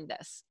really earned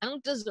this. I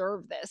don't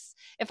deserve this.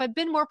 If I'd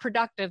been more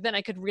productive, then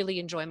I could really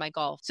enjoy my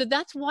golf. So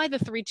that's why the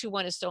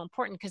 3-2-1 is so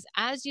important, because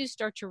as you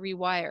start to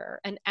rewire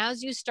and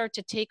as you start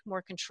to take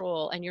more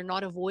control and you're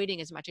not avoiding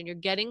as much and you're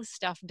getting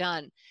stuff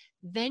done,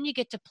 then you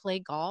get to play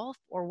golf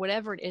or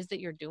whatever it is that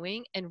you're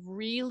doing and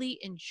really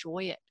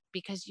enjoy it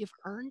because you've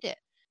earned it.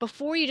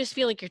 Before, you just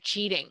feel like you're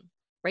cheating.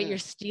 Right? You're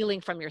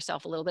stealing from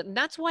yourself a little bit. And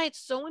that's why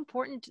it's so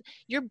important.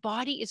 Your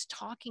body is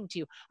talking to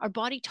you. Our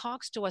body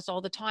talks to us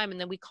all the time.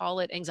 And then we call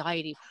it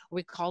anxiety, or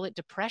we call it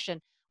depression,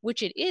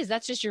 which it is.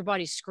 That's just your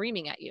body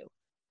screaming at you.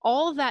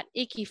 All that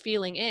icky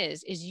feeling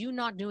is you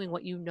not doing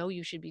what you know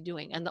you should be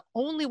doing. And the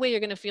only way you're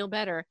going to feel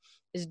better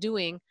is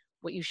doing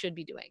what you should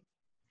be doing.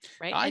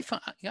 Right?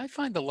 I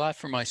find a lot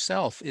for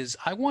myself is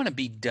I want to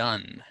be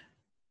done.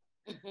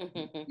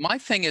 My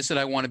thing is that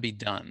I want to be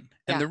done.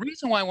 And the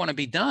reason why I want to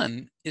be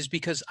done is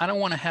because I don't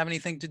want to have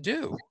anything to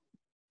do.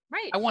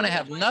 Right. I want to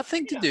have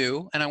nothing to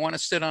do, and I want to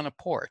sit on a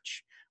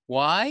porch.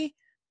 Why?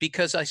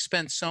 Because I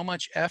spend so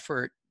much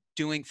effort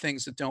doing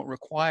things that don't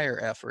require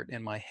effort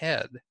in my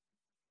head.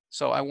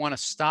 So I want to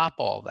stop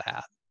all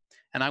that,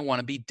 and I want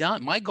to be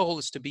done. My goal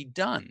is to be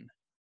done.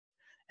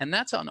 And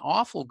that's an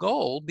awful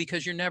goal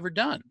because you're never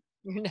done.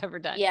 You're never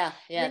done. Yeah,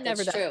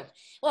 that's true.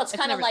 Well, it's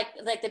kind of like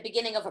the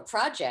beginning of a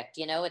project,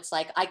 It's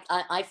like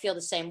I feel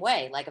the same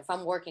way. Like if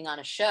I'm working on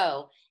a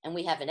show and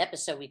we have an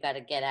episode we got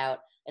to get out,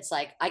 it's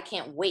like I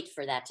can't wait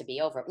for that to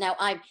be over. Now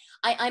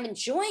I'm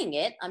enjoying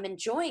it. I'm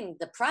enjoying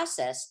the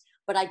process,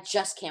 but I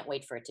just can't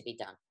wait for it to be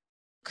done.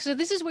 So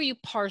this is where you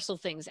parcel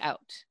things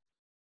out,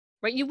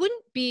 right? You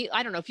wouldn't be,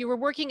 I don't know, if you were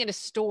working in a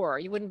store,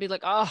 you wouldn't be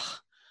like, oh,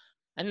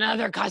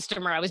 another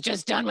customer. I was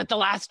just done with the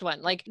last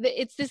one. Like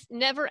it's this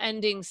never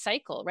ending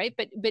cycle, right?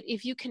 But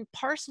if you can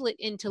parcel it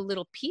into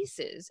little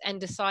pieces and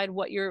decide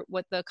what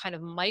the kind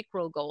of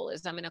micro goal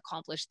is, I'm going to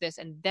accomplish this,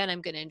 and then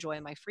I'm going to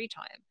enjoy my free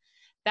time.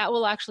 That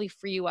will actually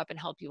free you up and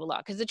help you a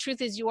lot. Because the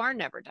truth is you are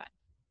never done.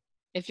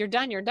 If you're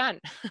done, you're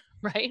done,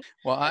 right?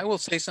 Well, I will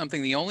say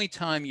something. The only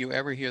time you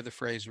ever hear the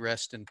phrase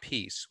rest in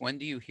peace, when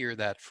do you hear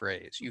that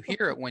phrase? You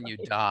hear it when you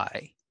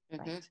die.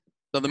 Right.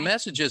 So the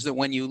message is that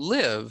when you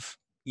live,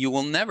 you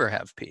will never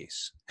have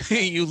peace.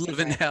 You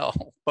live in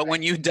hell. But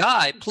when you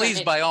die,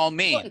 please, by all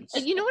means.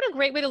 You know what a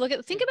great way to look at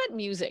it? Think about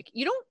music.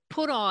 You don't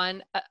put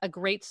on a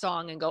great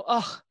song and go,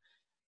 oh,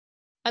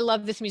 I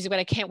love this music, but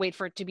I can't wait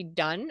for it to be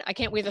done. I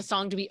can't wait the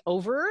song to be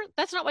over.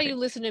 That's not why you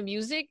listen to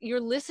music.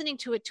 You're listening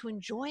to it to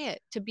enjoy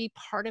it, to be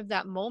part of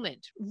that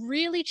moment.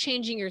 Really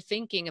changing your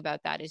thinking about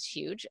that is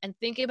huge. And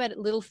thinking about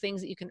little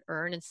things that you can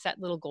earn and set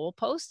little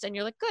goalposts. And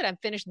you're like, good, I've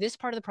finished this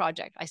part of the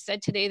project. I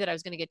said today that I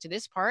was going to get to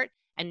this part.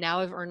 And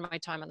now I've earned my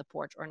time on the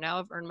porch, or now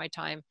I've earned my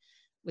time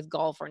with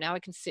golf, or now I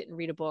can sit and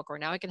read a book, or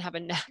now I can have a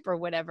nap, or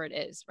whatever it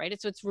is,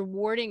 right? So it's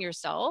rewarding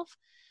yourself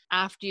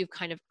after you've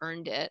kind of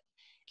earned it.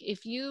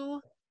 If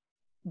you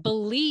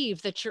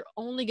believe that you're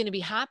only going to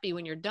be happy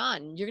when you're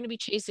done, you're going to be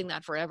chasing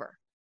that forever.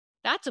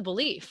 That's a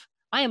belief.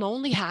 I am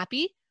only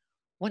happy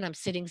when I'm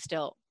sitting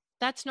still.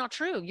 That's not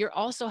true. You're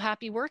also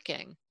happy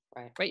working,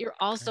 right? You're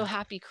also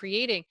happy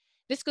creating.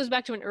 This goes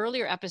back to an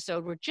earlier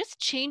episode where just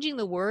changing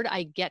the word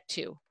I get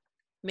to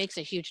makes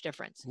a huge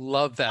difference.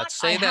 Love that.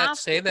 Say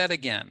that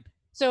again.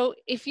 So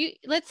if you,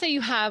 let's say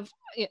you have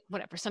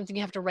whatever, something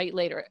you have to write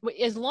later,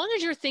 as long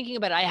as you're thinking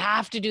about, I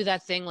have to do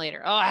that thing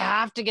later. Oh, I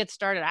have to get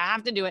started. I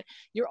have to do it.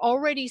 You're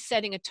already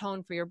setting a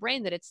tone for your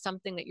brain that it's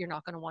something that you're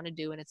not going to want to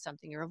do. And it's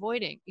something you're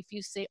avoiding. If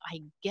you say,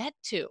 I get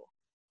to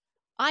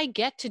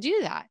do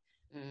that,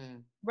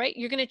 right?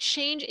 You're going to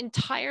change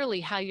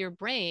entirely how your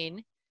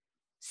brain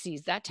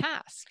sees that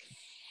task.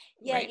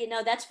 Yeah, right? you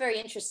know, that's very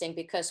interesting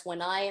because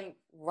when I am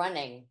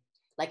running,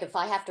 like if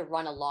I have to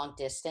run a long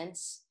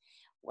distance,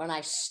 when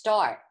I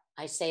start,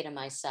 I say to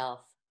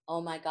myself,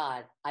 oh my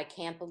God, I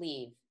can't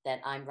believe that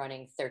I'm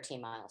running 13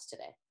 miles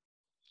today.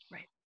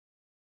 Right.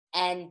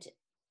 And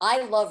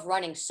I love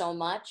running so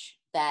much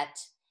that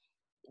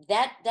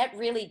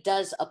really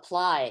does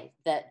apply,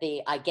 that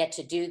the I get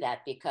to do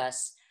that,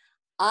 because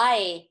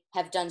I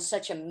have done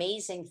such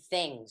amazing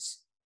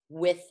things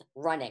with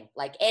running.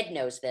 Like Ed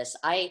knows this.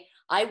 I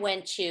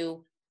went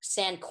to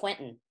San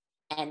Quentin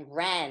and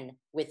ran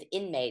with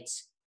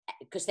inmates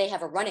because they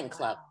have a running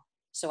club. Wow.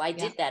 So I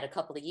Yeah. did that a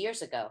couple of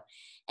years ago.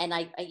 And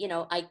I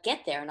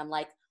get there and I'm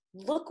like,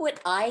 look what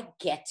I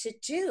get to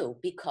do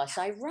because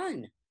I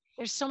run.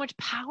 There's so much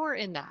power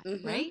in that,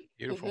 right?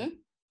 Beautiful.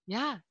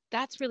 Yeah,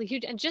 that's really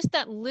huge. And just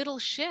that little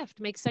shift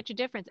makes such a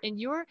difference. And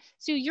you're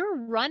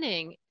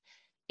running,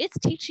 it's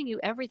teaching you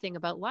everything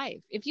about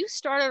life. If you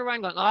started a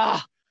run going,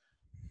 oh,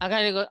 I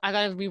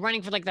gotta be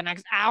running for like the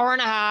next hour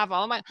and a half.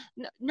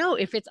 No,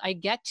 if it's, I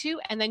get to,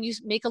 and then you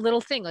make a little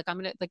thing, like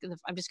I'm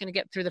just gonna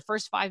get through the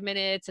first 5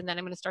 minutes and then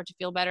I'm gonna start to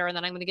feel better. And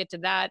then I'm gonna get to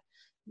that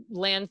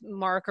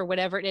landmark or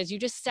whatever it is. You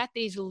just set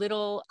these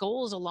little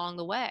goals along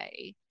the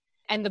way.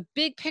 And the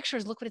big picture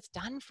is, look what it's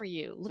done for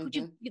you.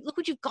 Look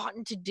what you've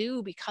gotten to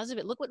do because of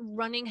it. Look what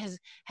running has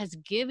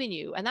given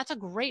you. And that's a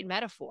great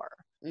metaphor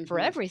for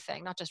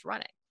everything, not just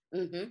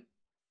running.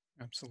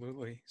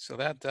 Absolutely. So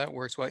that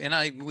works well.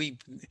 And we've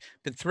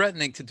been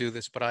threatening to do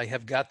this, but I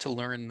have got to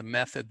learn the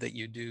method that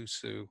you do,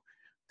 Sue,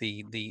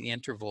 the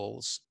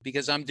intervals,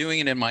 because I'm doing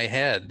it in my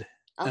head,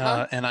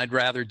 and I'd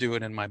rather do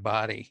it in my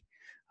body.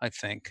 I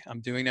think I'm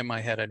doing it in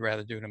my head. I'd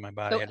rather do it in my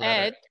body. So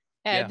Ed,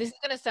 yeah. this is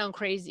going to sound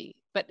crazy,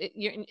 but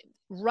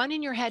run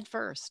in your head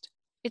first.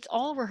 It's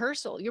all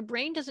rehearsal. Your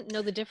brain doesn't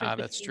know the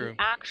difference between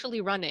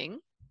actually running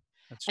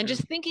and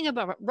just thinking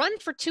about it. Run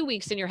for 2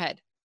 weeks in your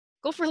head.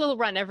 Go for a little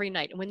run every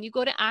night. And when you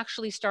go to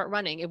actually start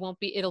running,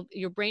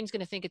 your brain's going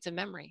to think it's a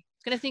memory.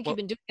 It's going to think you've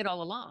been doing it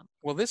all along.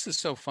 Well, this is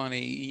so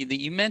funny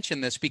that you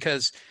mentioned this,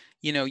 because,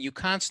 you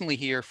constantly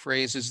hear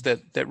phrases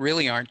that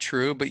really aren't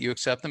true, but you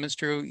accept them as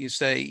true. You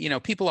say,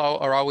 people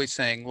are always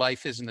saying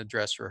life isn't a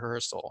dress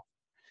rehearsal.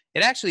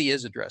 It actually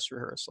is a dress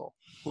rehearsal.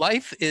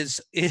 Life is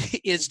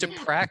to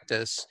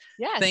practice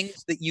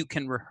things that you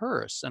can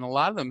rehearse. And a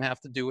lot of them have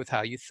to do with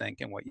how you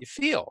think and what you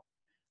feel.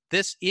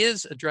 This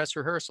is a dress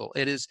rehearsal.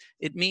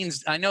 It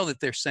means, I know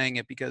that they're saying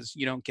it because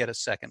you don't get a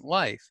second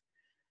life.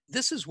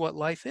 This is what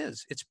life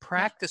is. It's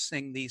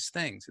practicing these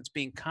things. It's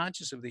being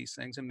conscious of these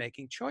things and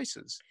making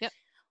choices. Yep.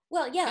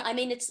 Well, yeah, I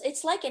mean,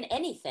 it's like in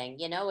anything,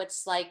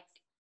 it's like,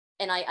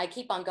 and I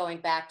keep on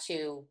going back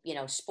to,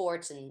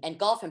 sports and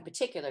golf in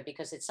particular,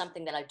 because it's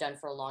something that I've done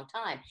for a long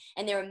time.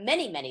 And there are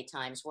many, many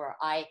times where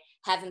I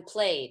haven't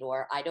played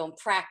or I don't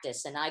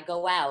practice, and I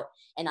go out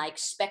and I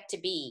expect to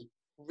be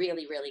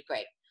really, really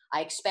great. I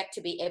expect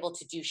to be able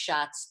to do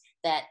shots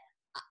that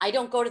I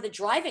don't go to the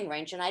driving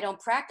range and I don't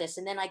practice.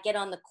 And then I get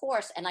on the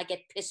course and I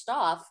get pissed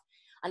off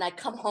and I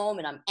come home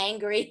and I'm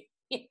angry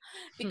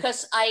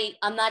because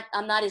I'm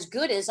not as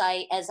good as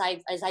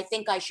I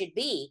think I should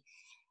be.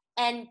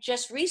 And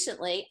just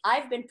recently,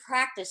 I've been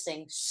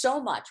practicing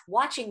so much,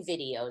 watching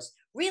videos,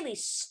 really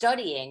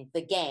studying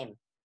the game.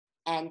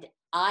 And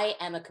I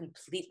am a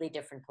completely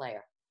different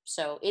player.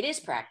 So it is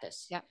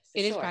practice. Yeah,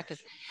 it is practice.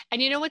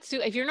 And you know what,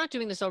 Sue, if you're not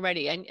doing this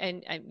already,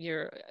 and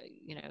you're,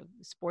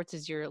 sports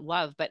is your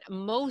love, but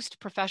most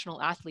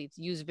professional athletes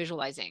use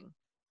visualizing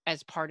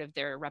as part of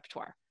their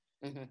repertoire.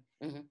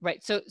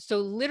 Right. So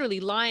literally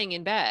lying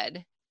in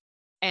bed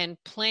and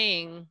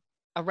playing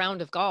a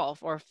round of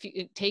golf or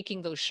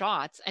taking those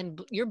shots, and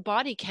your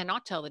body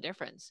cannot tell the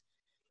difference.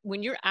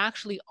 When you're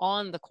actually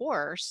on the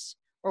course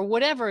or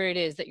whatever it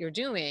is that you're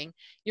doing,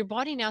 your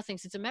body now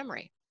thinks it's a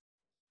memory.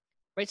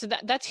 Right. So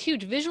that's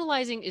huge.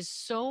 Visualizing is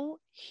so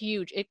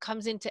huge. It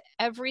comes into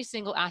every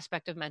single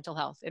aspect of mental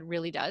health. It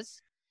really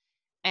does.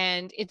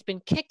 And it's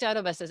been kicked out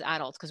of us as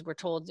adults because we're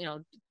told,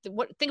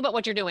 think about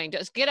what you're doing.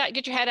 Just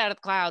get your head out of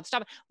the clouds.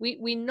 Stop.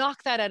 We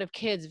knock that out of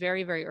kids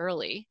very, very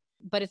early,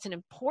 but it's an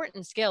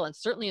important skill. And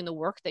certainly in the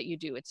work that you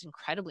do, it's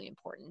incredibly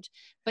important,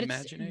 but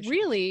it's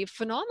really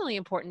phenomenally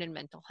important in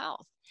mental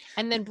health.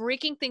 And then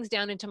breaking things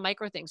down into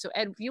micro things. So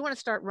Ed, if you want to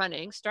start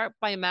running, start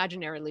by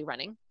imaginarily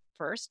running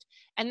first,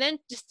 and then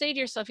just say to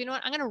yourself, you know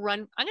what, I'm going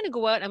to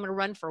go out, I'm going to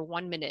run for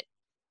 1 minute.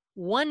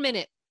 1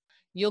 minute.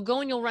 You'll go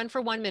and you'll run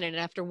for 1 minute.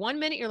 And after 1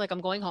 minute, you're like, I'm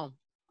going home.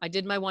 I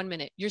did my 1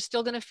 minute. You're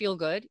still going to feel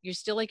good. You're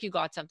still like you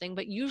got something.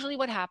 But usually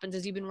what happens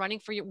is you've been running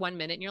for your 1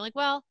 minute and you're like,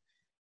 well,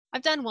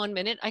 I've done 1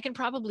 minute. I can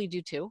probably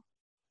do 2.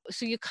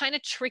 So you kind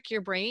of trick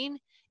your brain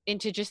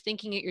into just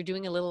thinking that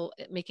you're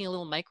making a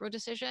little micro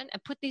decision,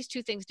 and put these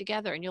two things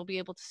together and you'll be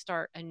able to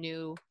start a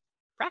new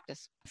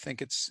practice. I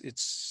think it's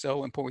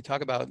so important. We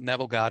talk about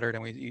Neville Goddard,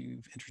 and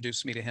you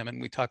introduced me to him,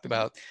 and we talked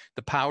about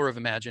the power of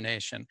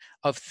imagination,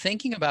 of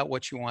thinking about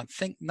what you want.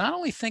 Not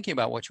only thinking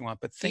about what you want,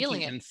 but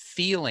thinking and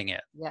feeling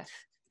it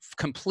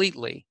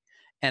completely,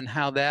 and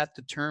how that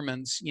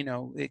determines,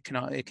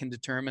 it can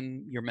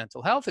determine your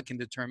mental health. It can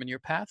determine your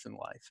path in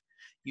life.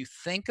 You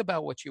think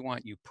about what you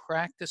want. You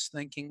practice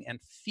thinking and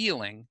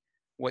feeling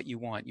what you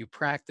want. You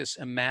practice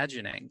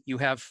imagining.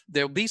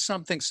 There'll be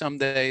something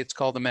someday, it's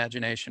called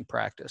imagination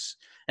practice.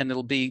 And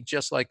it'll be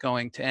just like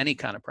going to any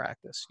kind of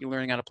practice. You're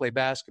learning how to play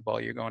basketball,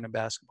 you're going to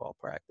basketball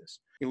practice.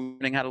 You're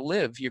learning how to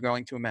live, you're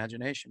going to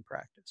imagination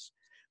practice.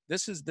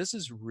 This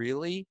is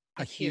really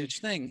a huge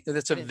thing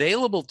that's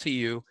available to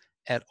you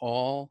at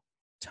all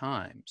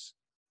times,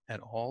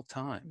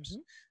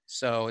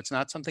 So it's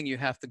not something you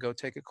have to go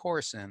take a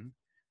course in.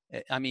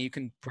 I mean, you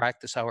can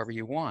practice however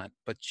you want,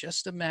 but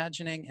just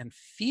imagining and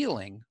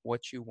feeling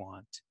what you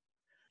want.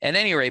 At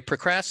any rate,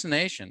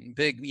 procrastination,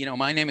 big,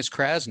 my name is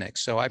Krasnick,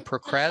 so I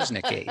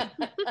procrastinate,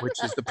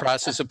 which is the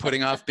process of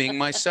putting off being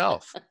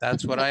myself.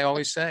 That's what I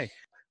always say.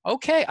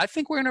 Okay, I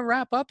think we're going to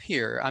wrap up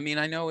here. I mean,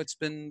 I know it's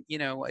been,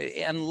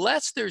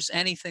 unless there's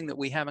anything that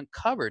we haven't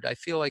covered, I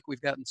feel like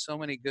we've gotten so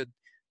many good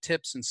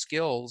tips and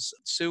skills.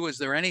 Sue, is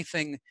there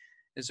anything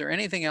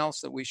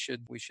else that we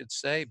should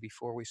say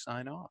before we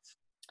sign off?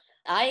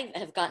 I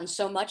have gotten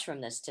so much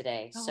from this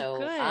today, so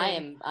good.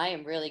 I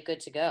am really good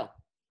to go.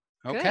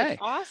 Okay. Good.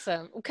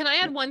 Awesome. Can I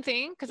add one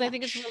thing? Because I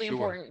think it's really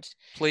important.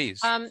 Please.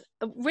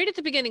 Right at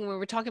the beginning, when we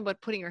were talking about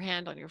putting your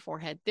hand on your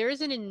forehead, there is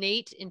an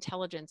innate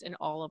intelligence in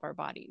all of our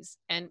bodies.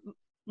 And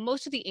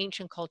most of the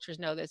ancient cultures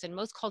know this, and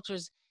most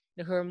cultures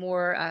who are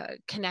more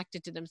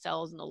connected to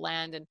themselves and the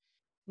land and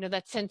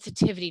that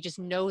sensitivity just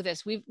know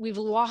this. We've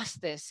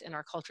lost this in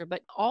our culture,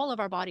 but all of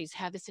our bodies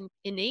have this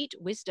innate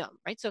wisdom,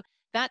 right? So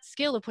that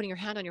skill of putting your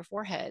hand on your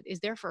forehead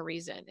is there for a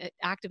reason. It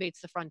activates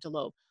the frontal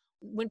lobe.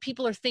 When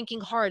people are thinking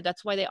hard,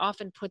 that's why they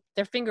often put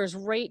their fingers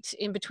right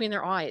in between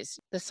their eyes,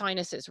 the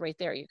sinuses right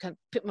there.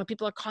 When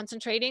people are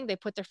concentrating, they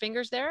put their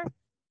fingers there.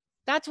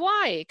 That's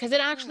why, because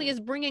it actually is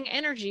bringing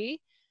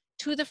energy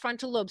to the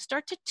frontal lobe.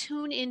 Start to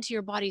tune into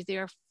your bodies. They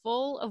are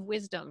full of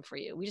wisdom for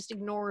you. We just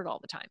ignore it all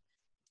the time.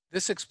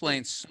 This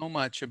explains so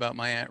much about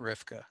my Aunt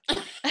Rivka.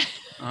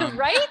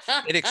 Right?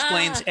 It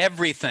explains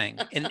everything.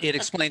 It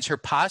explains her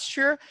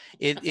posture.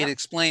 It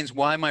explains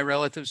why my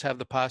relatives have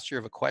the posture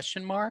of a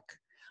question mark.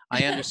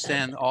 I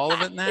understand all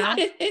of it now.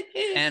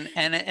 And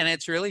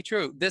it's really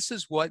true. This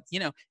is what,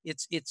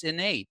 it's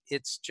innate.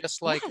 It's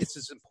just like, it's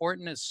as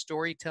important as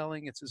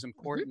storytelling. It's as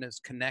important as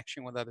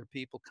connection with other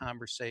people,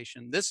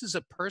 conversation. This is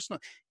a personal,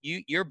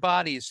 your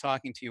body is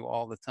talking to you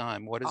all the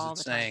time. What is it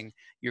saying?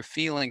 Your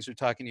feelings are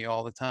talking to you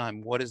all the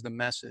time. What is the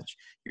message?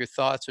 Your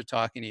thoughts are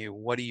talking to you.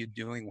 What are you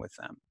doing with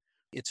them?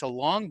 It's a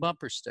long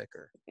bumper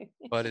sticker,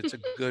 but it's a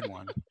good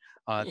one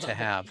to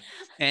have.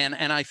 And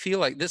I feel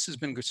like this has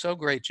been so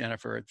great,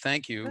 Jennifer.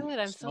 Thank you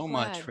so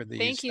much for these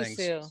things. Thank you,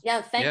 Sue.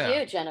 Yeah, thank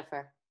you,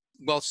 Jennifer.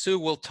 Well, Sue,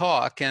 we'll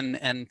talk,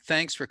 and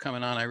thanks for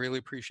coming on. I really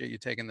appreciate you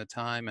taking the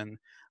time.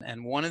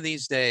 And one of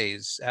these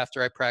days,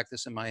 after I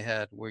practice in my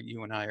head, where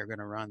you and I are going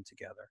to run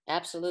together.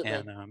 Absolutely.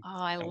 And,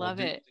 I love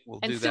it. We'll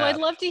and do Sue, that. I'd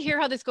love to hear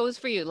how this goes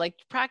for you. Like,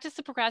 practice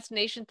the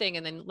procrastination thing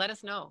and then let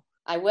us know.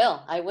 I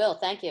will.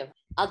 Thank you.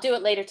 I'll do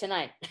it later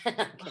tonight.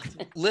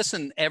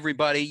 Listen,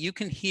 everybody, you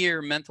can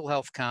hear Mental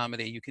Health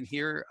Comedy. You can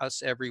hear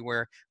us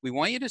everywhere. We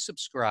want you to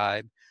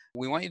subscribe.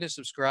 We want you to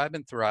subscribe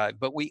and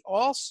thrive, but we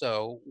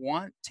also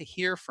want to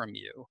hear from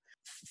you.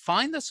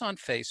 Find us on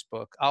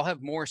Facebook. I'll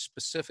have more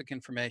specific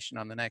information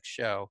on the next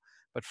show,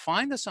 but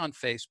find us on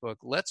Facebook.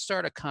 Let's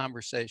start a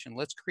conversation.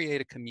 Let's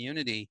create a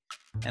community,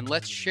 and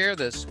let's share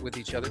this with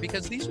each other,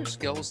 because these are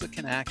skills that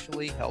can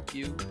actually help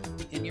you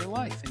in your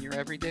life, in your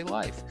everyday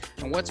life.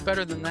 And what's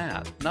better than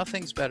that?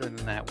 Nothing's better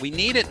than that. We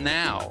need it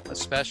now,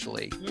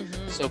 especially.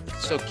 So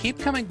keep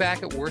coming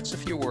back. It works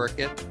if you work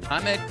it.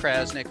 I'm Ed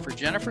Krasnick for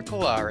Jennifer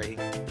Kolari.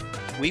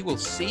 We will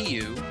see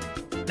you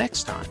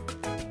next time.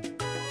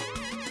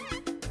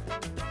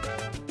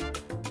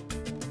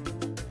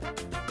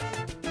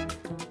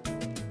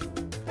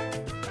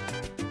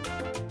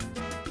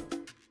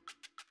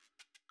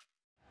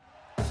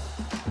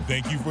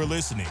 Thank you for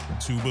listening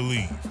to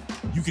Believe.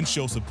 You can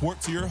show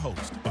support to your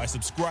host by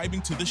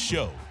subscribing to the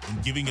show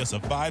and giving us a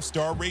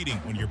 5-star rating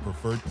on your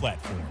preferred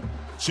platform.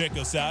 Check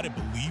us out at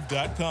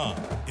Believe.com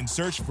and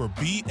search for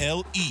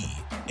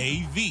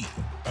BLEAV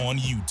on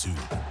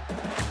YouTube.